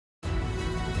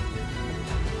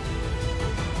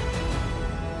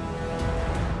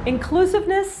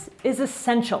Inclusiveness is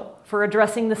essential for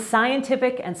addressing the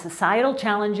scientific and societal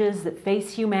challenges that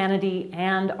face humanity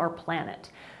and our planet.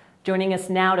 Joining us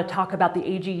now to talk about the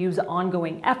AGU's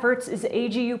ongoing efforts is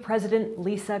AGU President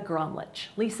Lisa Gramlich.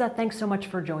 Lisa, thanks so much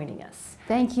for joining us.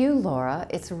 Thank you, Laura.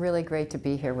 It's really great to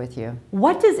be here with you.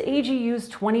 What does AGU's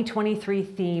 2023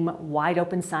 theme, Wide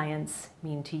Open Science,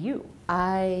 mean to you?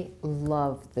 I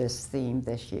love this theme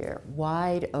this year,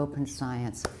 Wide Open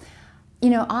Science. You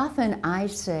know, often I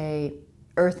say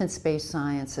Earth and Space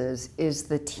Sciences is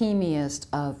the teamiest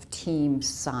of team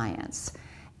science.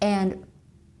 And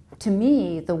to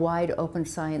me, the Wide Open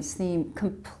Science theme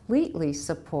completely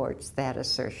supports that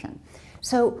assertion.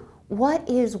 So what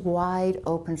is wide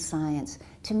open science?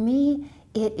 To me,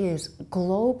 it is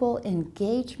global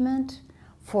engagement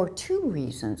for two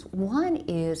reasons. One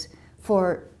is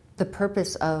for the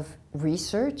purpose of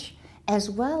research, as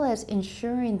well as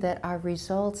ensuring that our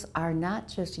results are not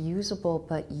just usable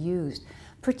but used,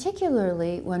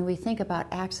 particularly when we think about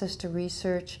access to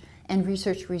research and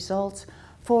research results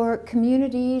for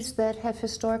communities that have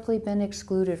historically been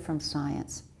excluded from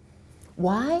science.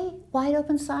 Why wide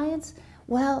open science?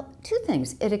 Well, two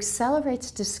things. It accelerates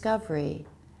discovery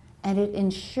and it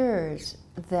ensures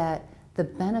that the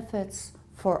benefits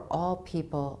for all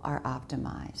people are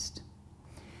optimized.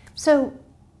 So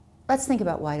let's think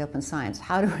about wide open science.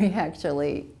 How do we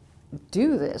actually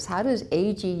do this? How does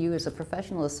AGU as a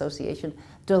professional association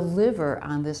deliver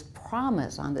on this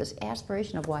promise, on this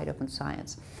aspiration of wide open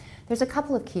science? There's a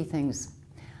couple of key things.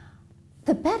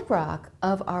 The bedrock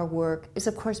of our work is,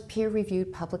 of course,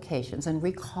 peer-reviewed publications. And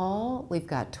recall, we've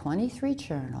got 23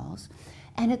 journals,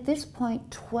 and at this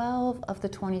point, 12 of the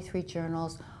 23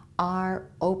 journals are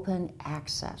open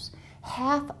access.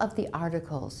 Half of the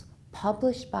articles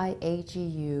published by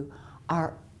AGU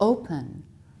are open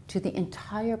to the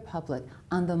entire public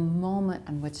on the moment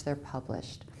in which they're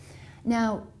published.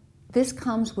 Now, this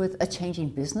comes with a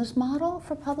changing business model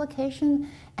for publication,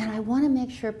 and I want to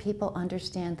make sure people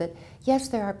understand that, yes,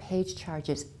 there are page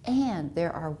charges, and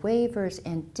there are waivers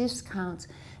and discounts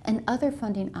and other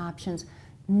funding options.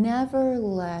 Never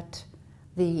let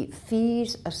the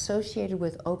fees associated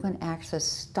with open access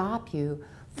stop you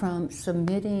from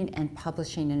submitting and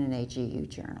publishing in an AGU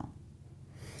journal.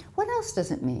 What else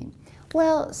does it mean?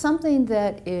 Well, something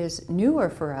that is newer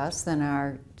for us than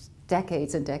our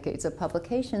decades and decades of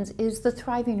publications is the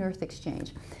Thriving Earth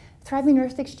Exchange. Thriving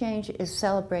Earth Exchange is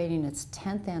celebrating its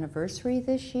 10th anniversary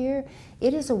this year.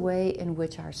 It is a way in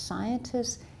which our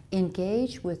scientists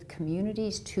engage with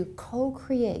communities to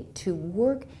co-create, to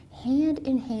work hand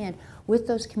in hand with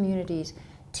those communities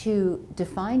to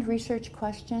define research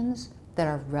questions that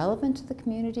are relevant to the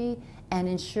community and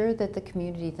ensure that the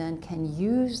community then can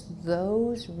use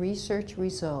those research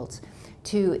results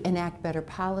to enact better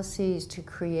policies, to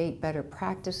create better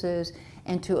practices,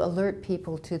 and to alert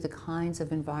people to the kinds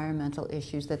of environmental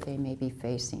issues that they may be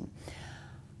facing.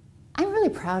 I'm really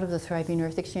proud of the Thriving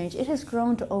Earth Exchange. It has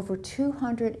grown to over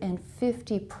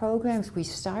 250 programs. We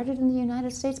started in the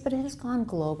United States, but it has gone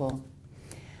global.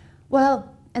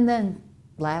 Well, and then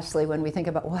lastly, when we think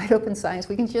about wide open science,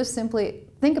 we can just simply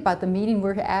think about the meeting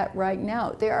we're at right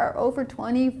now. There are over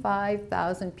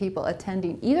 25,000 people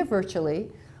attending either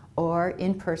virtually or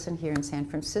in person here in San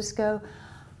Francisco.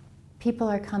 People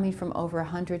are coming from over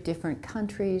 100 different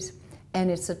countries, and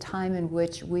it's a time in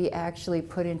which we actually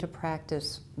put into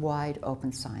practice wide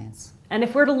open science. And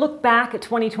if we're to look back at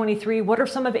 2023, what are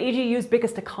some of AGU's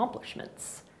biggest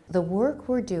accomplishments? The work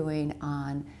we're doing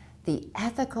on the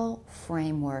ethical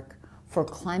framework for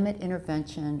climate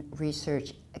intervention,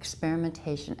 research,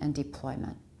 experimentation, and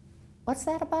deployment. What's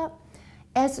that about?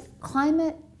 As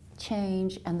climate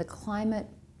change and the climate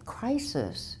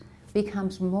crisis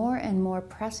becomes more and more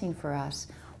pressing for us,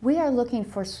 we are looking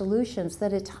for solutions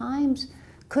that at times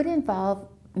could involve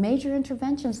major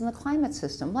interventions in the climate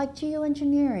system, like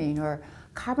geoengineering or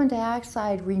carbon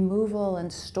dioxide removal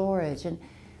and storage, and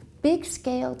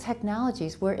big-scale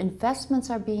technologies where investments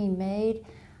are being made.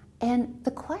 And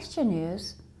the question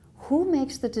is, who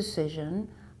makes the decision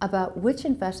about which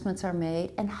investments are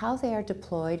made and how they are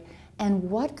deployed,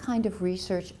 and what kind of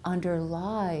research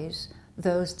underlies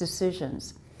those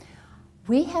decisions?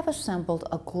 We have assembled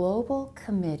a global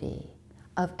committee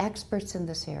of experts in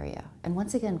this area. And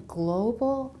once again,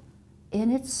 global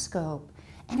in its scope.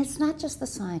 And it's not just the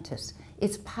scientists.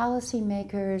 It's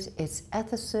policymakers, it's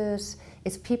ethicists,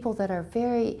 it's people that are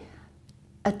very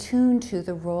attuned to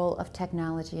the role of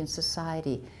technology in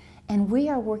society. And we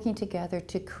are working together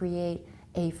to create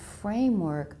a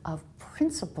framework of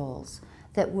principles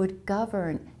that would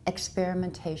govern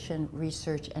experimentation,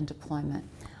 research, and deployment.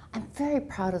 I'm very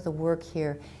proud of the work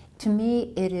here. To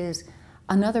me, it is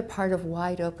another part of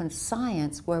wide open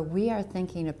science where we are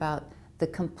thinking about the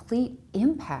complete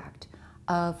impact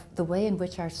of the way in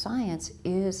which our science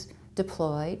is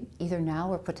deployed, either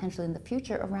now or potentially in the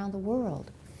future, around the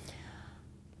world.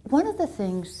 One of the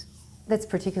things that's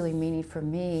particularly meaningful for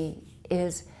me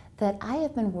is that I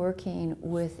have been working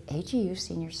with AGU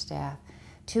senior staff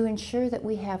to ensure that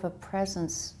we have a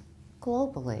presence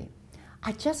globally.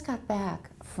 I just got back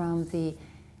from the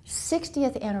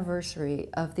 60th anniversary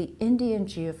of the Indian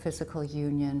Geophysical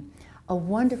Union, a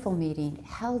wonderful meeting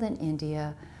held in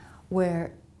India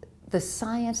where the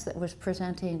science that was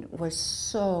presenting was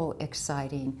so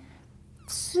exciting,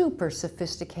 super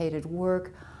sophisticated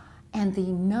work, and the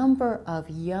number of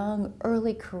young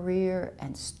early career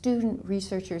and student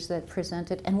researchers that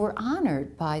presented and were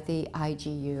honored by the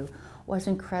IGU was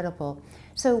incredible.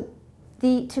 So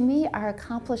to me, our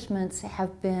accomplishments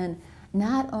have been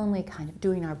not only kind of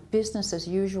doing our business as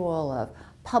usual of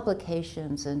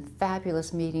publications and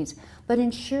fabulous meetings, but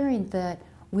ensuring that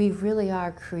we really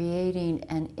are creating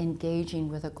and engaging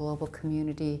with a global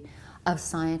community of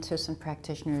scientists and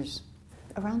practitioners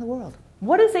around the world.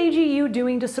 What is AGU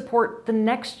doing to support the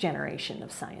next generation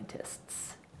of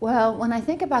scientists? Well, when I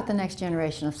think about the next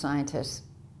generation of scientists,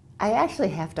 I actually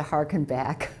have to hearken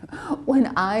back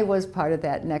when I was part of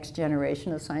that next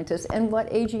generation of scientists and what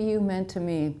AGU meant to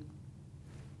me.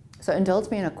 So indulge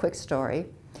me in a quick story,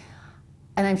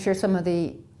 and I'm sure some of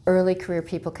the early career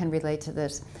people can relate to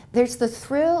this. There's the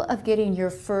thrill of getting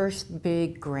your first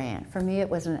big grant. For me, it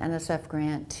was an NSF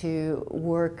grant to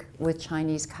work with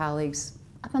Chinese colleagues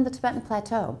up on the Tibetan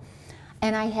Plateau.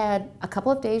 And I had a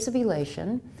couple of days of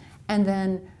elation, and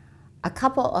then a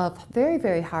couple of very,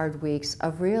 very hard weeks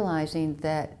of realizing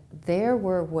that there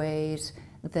were ways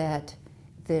that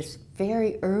this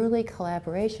very early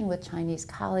collaboration with Chinese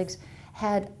colleagues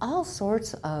had all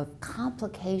sorts of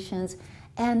complications.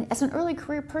 And as an early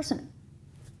career person,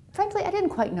 frankly, I didn't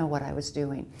quite know what I was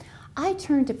doing. I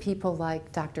turned to people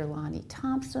like Dr. Lonnie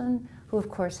Thompson, who of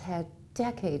course had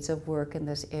decades of work in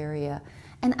this area.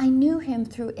 And I knew him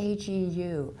through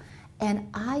AGU. And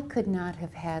I could not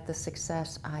have had the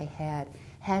success I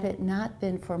had it not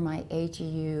been for my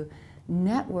AGU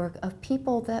network of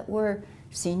people that were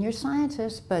senior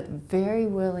scientists, but very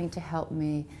willing to help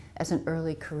me as an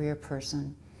early career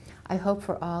person. I hope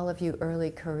for all of you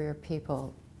early career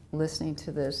people listening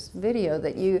to this video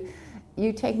that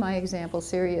you take my example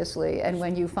seriously, and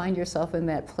when you find yourself in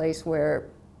that place where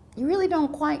you really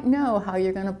don't quite know how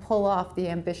you're going to pull off the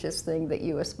ambitious thing that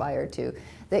you aspire to,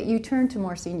 that you turn to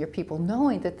more senior people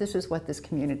knowing that this is what this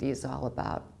community is all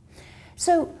about.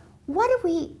 So what are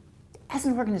we, as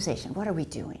an organization, what are we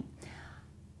doing?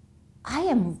 I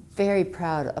am very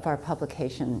proud of our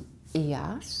publication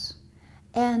EOS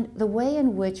and the way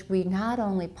in which we not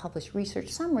only publish research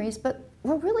summaries, but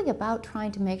we're really about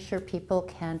trying to make sure people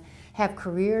can have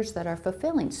careers that are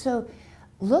fulfilling. So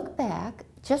look back,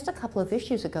 just a couple of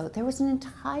issues ago, there was an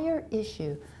entire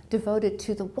issue devoted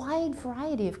to the wide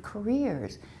variety of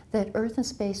careers that Earth and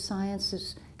Space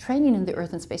Sciences, training in the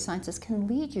Earth and Space Sciences can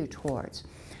lead you towards.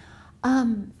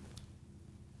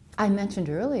 I mentioned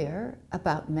earlier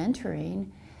about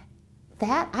mentoring,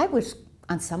 that I was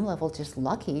on some level just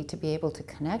lucky to be able to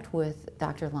connect with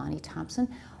Dr. Lonnie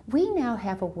Thompson. We now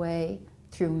have a way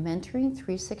through Mentoring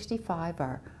 365,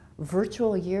 our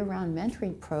virtual year-round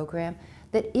mentoring program,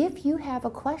 that if you have a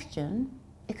question,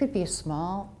 it could be a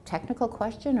small technical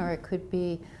question, or it could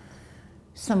be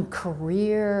some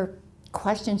career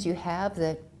questions you have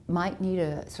that might need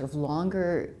a sort of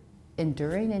longer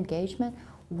enduring engagement,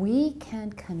 we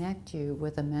can connect you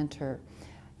with a mentor.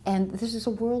 And this is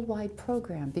a worldwide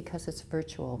program because it's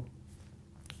virtual.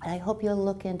 And I hope you'll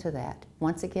look into that.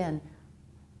 Once again,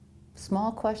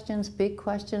 small questions, big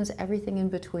questions, everything in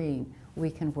between we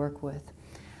can work with.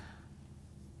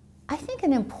 I think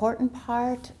an important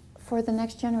part for the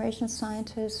next generation of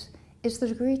scientists is the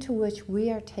degree to which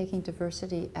we are taking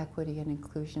diversity, equity, and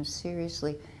inclusion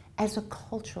seriously as a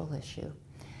cultural issue.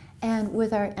 And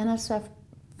with our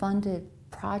NSF-funded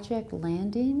Project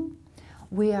Landing,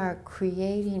 we are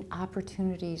creating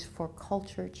opportunities for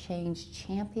culture change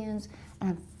champions,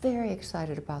 and I'm very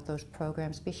excited about those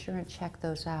programs. Be sure and check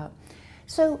those out.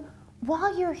 So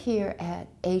while you're here at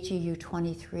AGU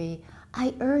 23,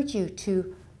 I urge you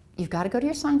to, you've got to go to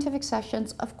your scientific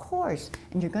sessions, of course,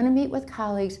 and you're going to meet with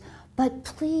colleagues, but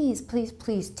please, please,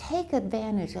 please take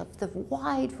advantage of the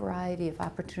wide variety of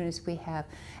opportunities we have.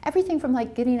 Everything from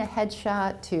like getting a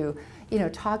headshot to,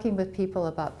 talking with people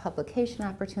about publication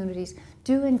opportunities.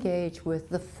 Do engage with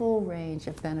the full range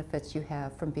of benefits you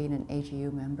have from being an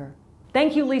AGU member.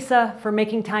 Thank you, Lisa, for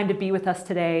making time to be with us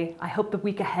today. I hope the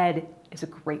week ahead is a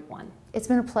great one. It's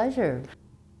been a pleasure.